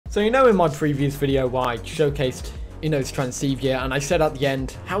So you know in my previous video where I showcased Transceiver, and I said at the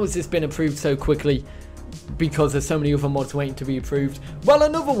end, how has this been approved so quickly? Because there's so many other mods waiting to be approved. Well,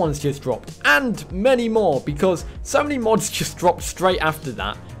 another one's just dropped, and many more, because so many mods just dropped straight after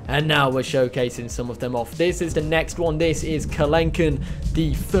that. And now we're showcasing some of them off. This is the next one. This is Kelenken,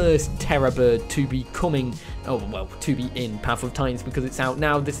 the first Terror Bird to be coming, to be in Path of Titans, because it's out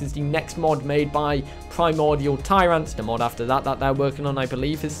now. This is the next mod made by Primordial Tyrants. The mod after that they're working on, I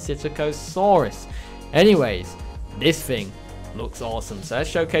believe, is Citicosaurus. Anyways, this thing looks awesome. So let's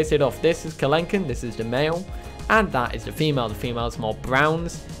showcase it off. This is Kelenken, this is the male, and that is the female. The female's more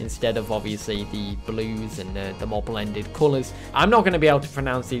browns instead of obviously the blues and the more blended colors. I'm not going to be able to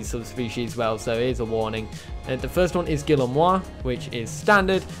pronounce these subspecies well, so here's a warning. The first one is Guillemois, which is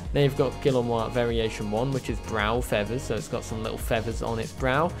standard. Then you've got Guillemois variation 1, which is brow feathers, so it's got some little feathers on its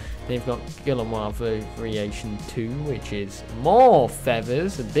brow. Then you've got Guillemois variation 2, which is more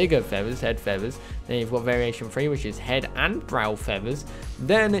feathers, bigger feathers, head feathers. Then you've got variation 3, which is head and brow feathers.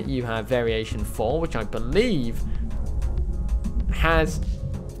 Then you have variation 4, which I believe has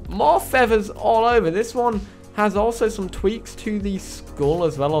more feathers all over. This one has also some tweaks to the skull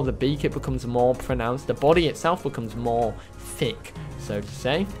as well, or the beak. It becomes more pronounced. The body itself becomes more thick, so to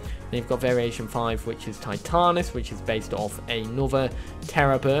say. Then you've got variation 5, which is Titanus, which is based off another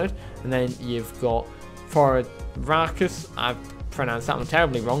Terror Bird. And then you've got Forarachus. I've pronounced that one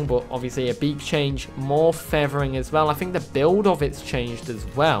terribly wrong, but obviously a beak change, more feathering as well. I think the build of it's changed as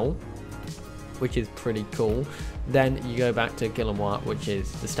well, which is pretty cool. Then you go back to Guillemois, which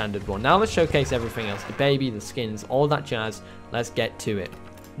is the standard one. Now let's showcase everything else, the baby, the skins, all that jazz. Let's get to it.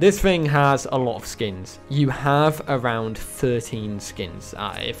 This thing has a lot of skins. You have around 13 skins,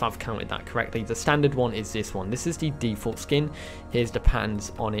 if I've counted that correctly. The standard one is this one. This is the default skin. Here's the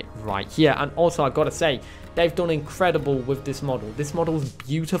patterns on it right here. And also, I've got to say, they've done incredible with this model. This model's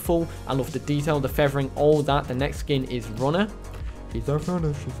beautiful. I love the detail, the feathering, all that. The next skin is Runner. She's a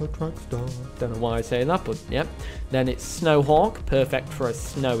runner, she's a track star. Don't know why I say that, but yep. Then it's Snowhawk, perfect for a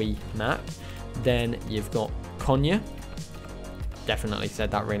snowy map. Then you've got Konya. Definitely said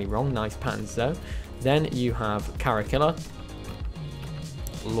that really wrong. Nice patterns though. Then you have Caracilla.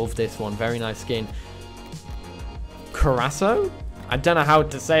 Love this one, very nice skin. Carasso? I don't know how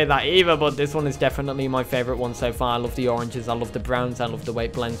to say that either, but this one is definitely my favorite one so far. I love the oranges, I love the browns, I love the way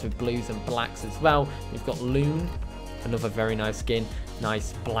it blends with blues and blacks as well. You've got Loon. Another very nice skin.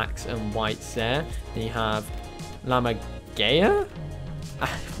 Nice blacks and whites there. Then you have Lamagea.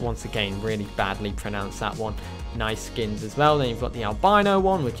 Once again, really badly pronounced that one. Nice skins as well. Then you've got the albino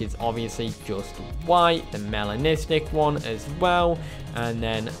one, which is obviously just white. The melanistic one as well. And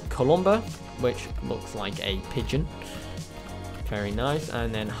then Columba, which looks like a pigeon. Very nice.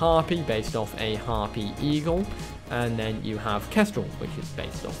 And then Harpy, based off a Harpy eagle. And then you have Kestrel, which is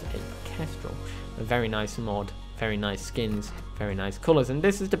based off a Kestrel. A very nice mod. Very nice skins, very nice colors. And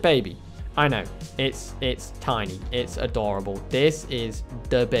this is the baby. I know, it's tiny, it's adorable. This is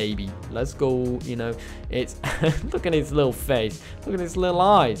the baby. Let's go, it's look at his little face, look at his little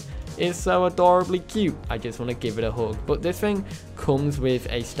eyes. It's so adorably cute. I just want to give it a hug. But this thing comes with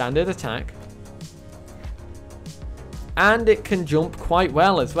a standard attack, and it can jump quite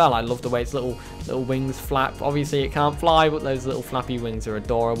well as well. I love the way its little wings flap. Obviously it can't fly, but those little flappy wings are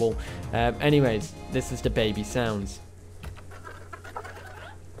adorable. Anyways, this is the baby sounds.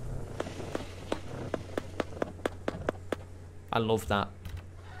 I love that.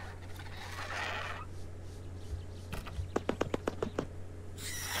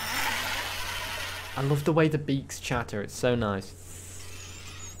 I love the way the beaks chatter. It's so nice.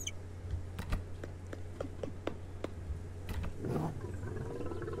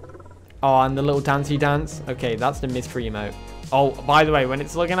 Oh, and the little dancey dance. Okay, that's the mystery emote. Oh, by the way, when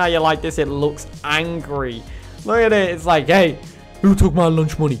it's looking at you like this, it looks angry. Look at it. It's like, hey, who took my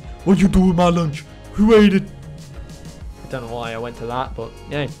lunch money? What you do with my lunch? Who ate it? I don't know why I went to that, but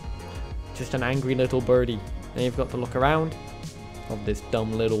yeah, just an angry little birdie. Then you've got to look around of this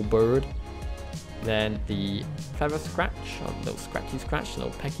dumb little bird. Then the feather scratch, or little scratchy scratch,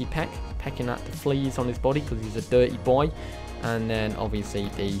 little pecky peck, pecking at the fleas on his body because he's a dirty boy. And then obviously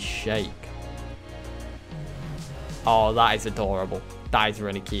the shake. Oh, that is adorable. That is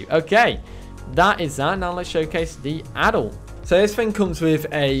really cute. Okay, that is that. Now let's showcase the adult. So this thing comes with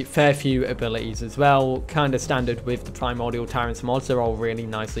a fair few abilities as well, kind of standard with the primordial tyrants mods. They're all really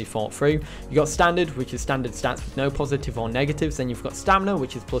nicely thought through. You got standard, which is standard stats with no positive or negatives. Then you've got stamina,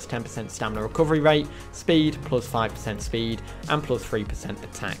 which is plus 10% stamina recovery rate, speed plus 5% speed, and plus 3%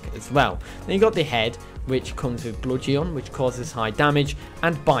 attack as well. Then you got the head, which comes with bludgeon, which causes high damage,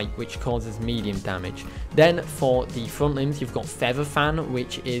 and bite, which causes medium damage. Then for the front limbs, you've got feather fan,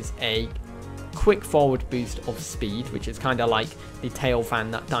 which is a quick forward boost of speed, which is kind of like the tail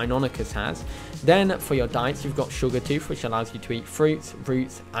fan that Deinonychus has. Then for your diets, you've got sugar tooth, which allows you to eat fruits,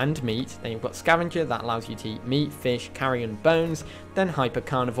 roots, and meat. Then you've got scavenger, that allows you to eat meat, fish, carrion, bones. Then hyper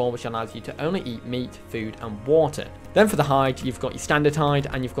carnivore, which allows you to only eat meat, food, and water. Then for the hide, you've got your standard hide,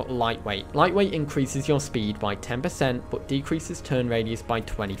 and you've got lightweight. Lightweight increases your speed by 10%, but decreases turn radius by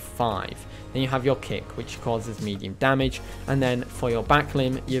 25. Then you have your kick, which causes medium damage. And then for your back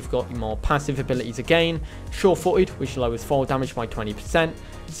limb, you've got your more passive abilities again. Sure-footed, which lowers fall damage by 20%.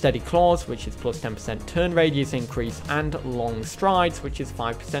 Steady claws, which is plus 10% turn radius increase. And long strides, which is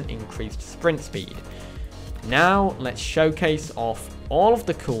 5% increased sprint speed. Now, let's showcase off all of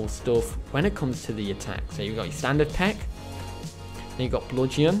the cool stuff when it comes to the attack. So you've got your standard peck. Then you've got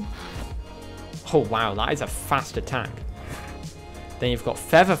bludgeon. Oh, wow, that is a fast attack. Then you've got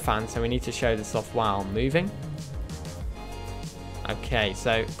feather fan, so we need to show this off while moving. Okay,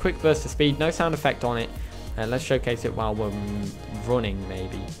 so quick burst of speed, no sound effect on it. Let's showcase it while we're running,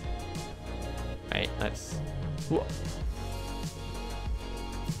 maybe. Wait, let's... Whoa.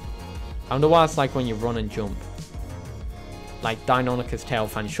 I wonder what it's like when you run and jump. Like Deinonychus tail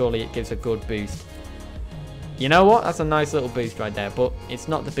fan, surely it gives a good boost. You know what? That's a nice little boost right there, but it's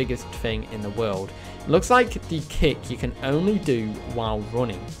not the biggest thing in the world. It looks like the kick you can only do while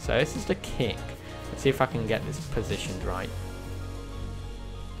running. So this is the kick. Let's see if I can get this positioned right.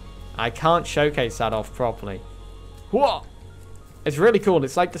 I can't showcase that off properly. Whoa! It's really cool.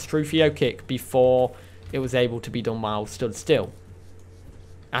 It's like the Strufio kick before it was able to be done while stood still.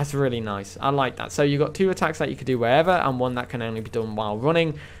 That's really nice. I like that. So you've got two attacks that you could do wherever, and one that can only be done while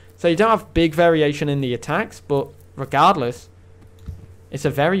running. So you don't have big variation in the attacks, but regardless, it's a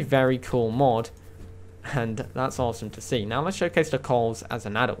very, very cool mod. And that's awesome to see. Now let's showcase the calls as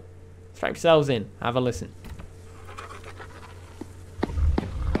an adult. Strap yourselves in. Have a listen.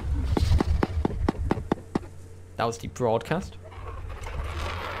 That was the broadcast.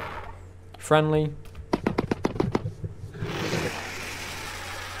 Friendly.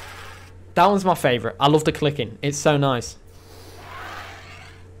 That one's my favorite. I love the clicking. It's so nice.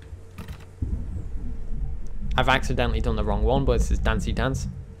 I've accidentally done the wrong one, but this is Dancey Dance.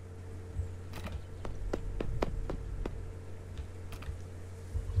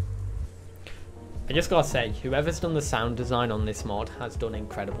 I just gotta say, whoever's done the sound design on this mod has done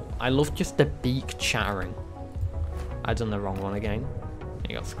incredible. I love just the beak chattering. I've done the wrong one again.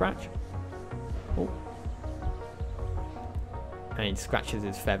 You got Scratch. Oh. And he scratches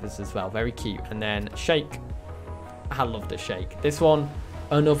his feathers as well. Very cute. And then Shake. I love the Shake. This one,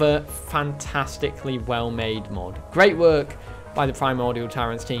 another fantastically well-made mod. Great work by the Primordial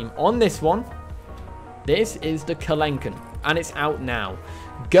Tyrants team on this one. This is the Kelenken, and it's out now.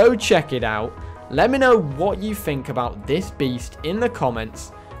 Go check it out. Let me know what you think about this beast in the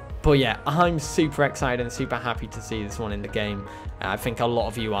comments. But yeah, I'm super excited and super happy to see this one in the game. I think a lot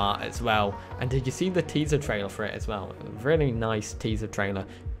of you are as well. And did you see the teaser trailer for it as well? Really nice teaser trailer.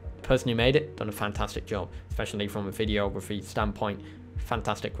 The person who made it done a fantastic job, especially from a videography standpoint.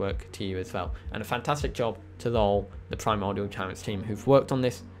 Fantastic work to you as well. And a fantastic job to all the Primordial Tyrants team who've worked on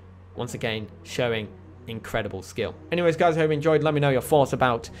this. Once again, showing incredible skill. Anyways, guys, I hope you enjoyed. Let me know your thoughts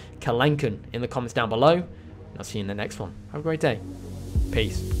about Kelenken in the comments down below. And I'll see you in the next one. Have a great day.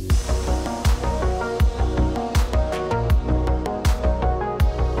 Peace.